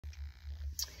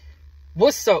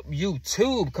What's up,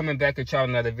 YouTube? Coming back at y'all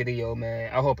another video,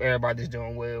 man. I hope everybody's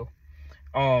doing well.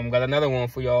 Got another one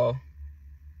for y'all.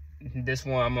 This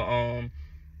one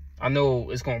I know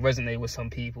it's gonna resonate with some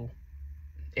people.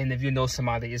 And if you know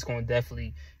somebody, it's gonna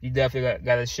you definitely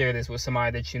gotta share this with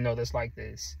somebody that you know that's like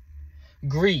this.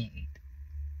 Greed.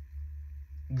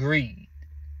 Greed.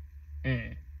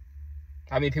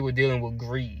 How many people dealing with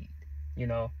greed? You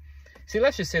know? See,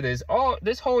 let's just say this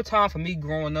whole time for me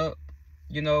growing up,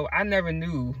 you know, I never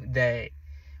knew that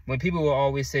when people will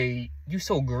always say, you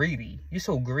so greedy, you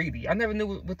so greedy. I never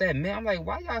knew what that meant. I'm like,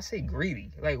 why y'all say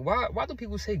greedy? Like, why do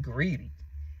people say greedy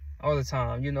all the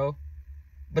time, you know?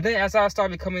 But then as I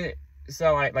started came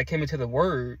into the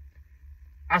word,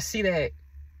 I see that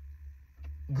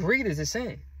greed is a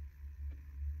sin.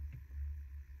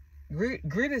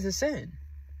 Greed is a sin.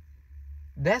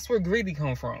 That's where greedy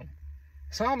come from.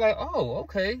 So I'm like, oh,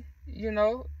 okay, you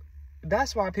know,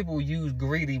 that's why people use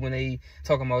greedy when they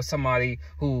talking about somebody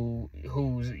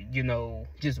who's, you know,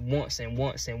 just wants and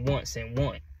wants and wants and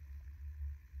want.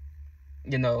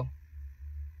 You know,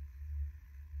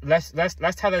 let's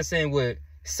tie that in with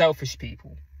selfish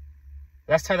people.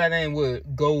 Let's tie that in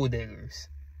with gold diggers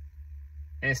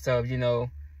and stuff, you know,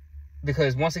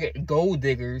 because once again, gold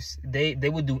diggers, they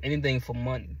would do anything for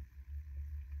money.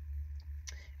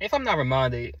 If I'm not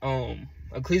reminded,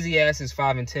 Ecclesiastes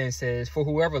 5:10 says, for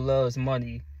whoever loves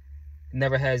money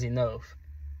never has enough,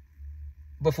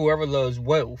 but whoever loves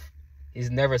wealth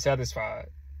is never satisfied.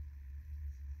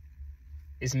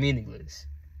 It's meaningless.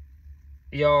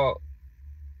 Y'all,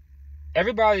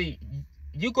 everybody,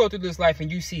 you go through this life and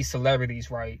you see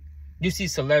celebrities, right? You see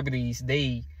celebrities,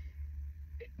 they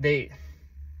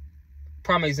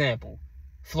prime example,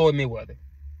 Floyd Mayweather.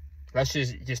 Let's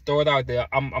just throw it out there.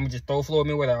 I'm gonna just throw Floyd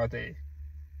Mayweather out there.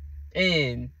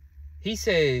 And he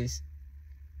says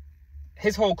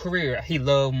his whole career, he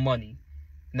loved money.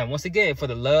 Now, once again, for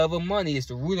the love of money is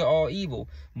the root of all evil.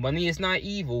 Money is not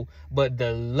evil, but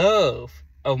the love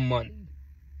of money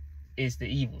is the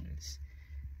evilness.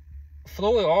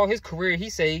 Floyd, all his career, he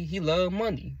say he loved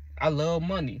money. I love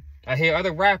money. I hear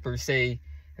other rappers say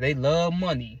they love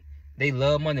money. They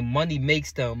love money. Money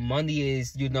makes them. Money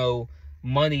is, you know,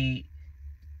 money,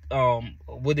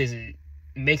 what is it?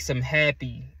 Makes them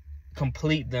happy,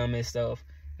 complete them and stuff.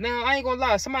 Now, I ain't gonna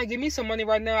lie. Somebody give me some money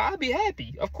right now, I'll be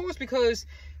happy. Of course, because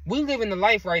we live in the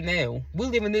life right now. We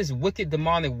live in this wicked,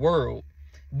 demonic world.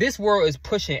 This world is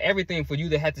pushing everything for you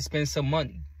to have to spend some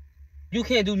money. You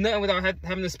can't do nothing without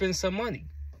having to spend some money.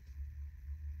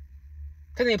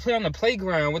 Couldn't even play on the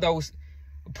playground without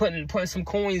putting some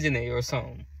coins in there or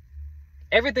something.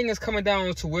 Everything is coming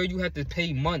down to where you have to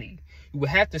pay money. You will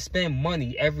have to spend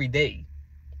money every day.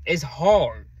 It's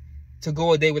hard to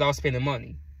go a day without spending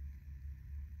money.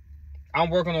 I'm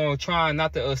working on trying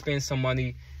not to spend some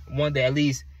money. One day, at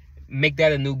least make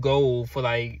that a new goal for,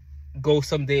 like, go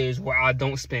some days where I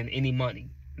don't spend any money.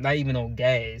 Not even on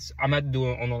gas. I'm not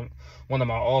doing it on one of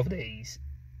my off days.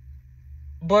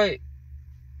 But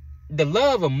the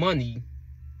love of money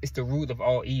is the root of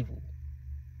all evil.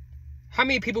 How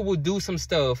many people will do some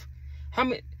stuff?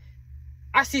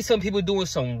 I see some people doing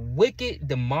some wicked,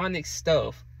 demonic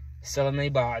stuff, selling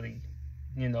their body,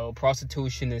 you know,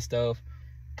 prostitution and stuff,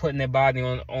 putting their body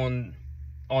on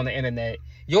the internet.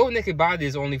 Your naked body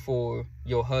is only for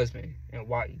your husband and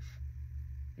wife,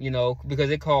 you know, because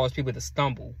it causes people to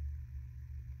stumble,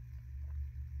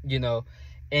 you know,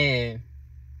 and,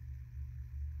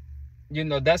 you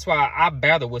know, that's why I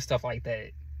battle with stuff like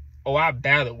that. Oh, I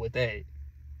battle with that.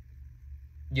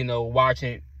 You know,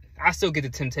 watching, I still get the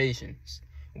temptations.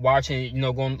 Watching, you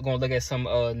know, going to look at some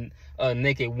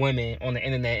naked women on the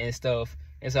internet and stuff.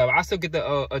 And so I still get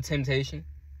the temptation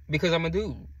because I'm a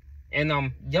dude. And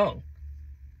I'm young.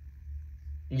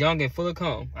 Young and full of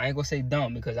cum. I ain't going to say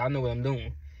dumb because I know what I'm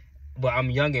doing. But I'm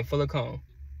young and full of cum.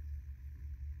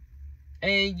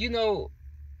 And, you know,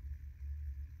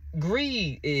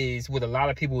 greed is what a lot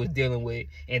of people is dealing with,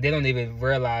 and they don't even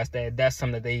realize that that's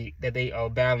something that they are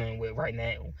battling with right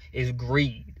now. Is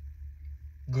greed.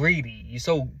 Greedy.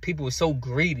 People are so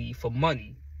greedy for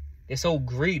money. They're so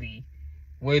greedy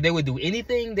where they would do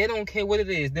anything. They don't care what it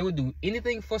is. They would do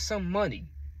anything for some money.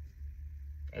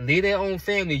 And leave their own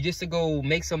family just to go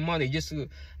make some money.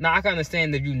 Now, I can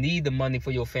understand that you need the money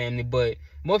for your family, but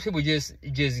most people just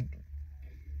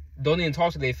don't even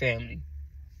talk to their family.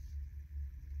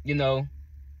 You know,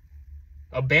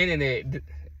 abandon it.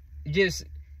 Just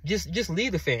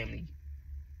leave the family.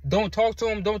 Don't talk to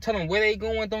them. Don't tell them where they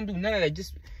going. Don't do none of that.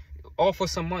 Just offer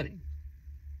some money.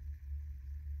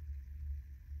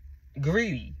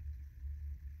 Greedy.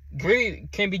 Greed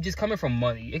can be just coming from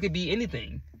money. It could be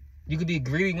anything. You could be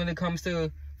greedy when it comes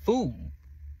to food.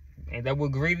 And that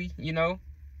what greedy, you know?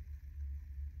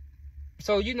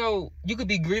 So, you know, you could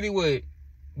be greedy with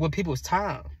people's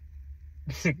time.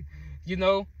 You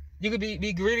know, you could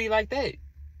be greedy like that.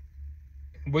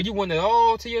 But you want it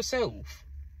all to yourself.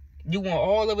 You want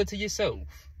all of it to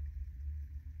yourself.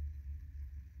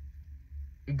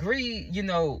 Greed, you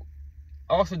know,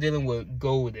 also dealing with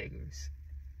gold diggers.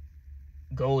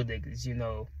 Gold diggers, you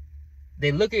know.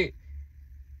 They look at,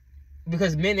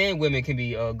 because men and women can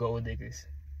be gold diggers.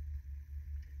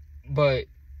 But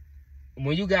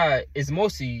when you got, it's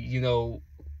mostly, you know,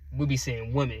 we be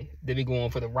seeing women. They be going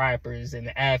for the rappers and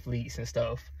the athletes and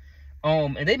stuff.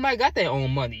 And they might got their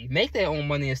own money, make their own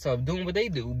money and stuff, doing what they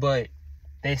do, but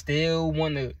they still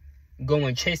want to go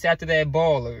and chase after that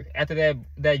baller, after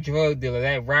that drug dealer,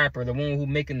 that rapper, the one who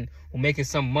making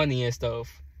some money and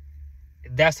stuff.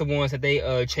 That's the ones that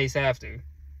they chase after.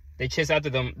 They chase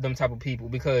after them type of people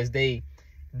because that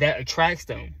attracts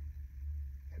them.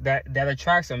 That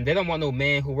attracts them. They don't want no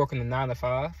man who working a 9 to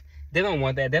 5. They don't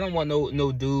want that. They don't want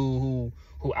no dude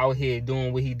who out here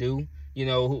doing what he do. You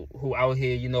know, who out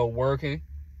here, you know, working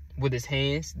with his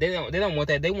hands. They don't want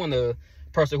that. They want a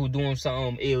person who doing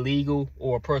something illegal,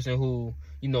 or a person who,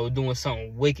 you know, doing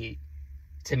something wicked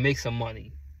to make some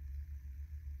money.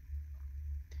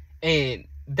 And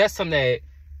that's something that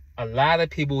a lot of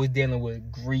people is dealing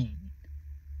with. Greed.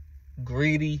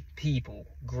 Greedy people.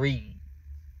 Greed.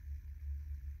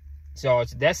 So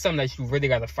that's something that you really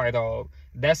got to fight off.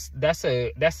 That's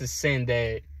a sin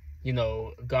that, you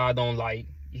know, God don't like.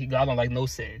 God don't like no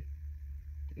sin.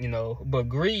 You know, but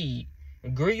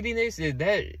greediness is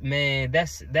that, man,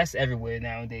 that's everywhere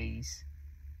nowadays.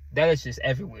 That is just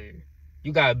everywhere.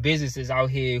 You got businesses out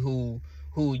here who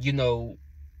you know,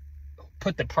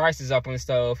 put the prices up and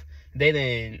stuff. They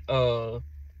then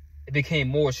became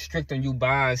more strict on you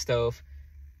buying stuff.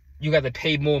 You got to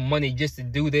pay more money just to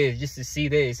do this, just to see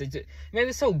this. Man,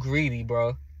 it's so greedy,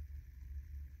 bro.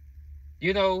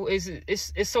 You know,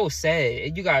 it's so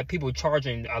sad. You got people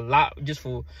charging a lot just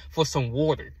for some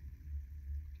water.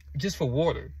 Just for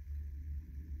water.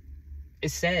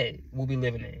 It's sad what we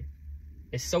living in.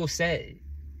 It's so sad.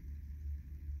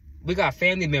 We got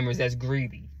family members that's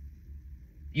greedy.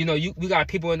 You know, we got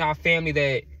people in our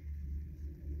family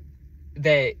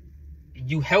that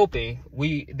you helping,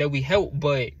 that we help,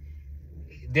 but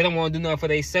they don't want to do nothing for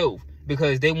themselves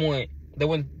because they want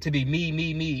to be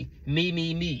me.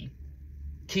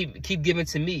 Keep giving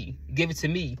to me. Give it to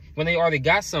me. When they already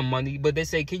got some money, but they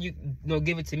say, can you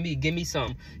give it to me? Give me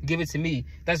some. Give it to me.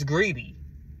 That's greedy.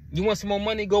 You want some more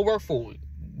money? Go work for it.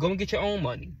 Go and get your own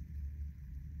money.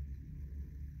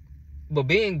 But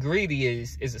being greedy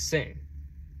is a sin.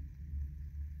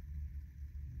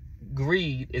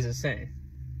 Greed is a sin.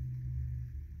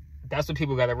 That's what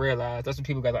people got to realize. That's what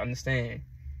people got to understand.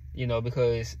 You know,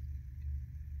 because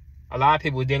a lot of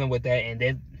people are dealing with that,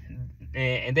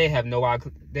 and they have no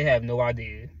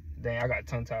idea. Dang, I got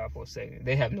tongue-tied for a second.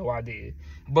 They have no idea.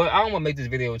 But I don't want to make this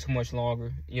video too much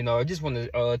longer. You know, I just want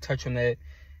to touch on that.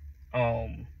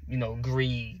 You know,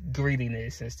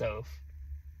 greediness and stuff.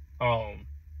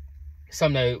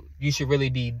 Something that you should really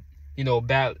be, you know,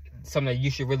 about. Something that you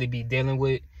should really be dealing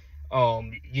with.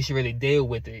 You should really deal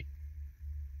with it.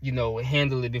 You know,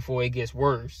 handle it before it gets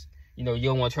worse. You know, you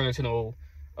don't want to turn into no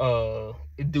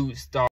dude star.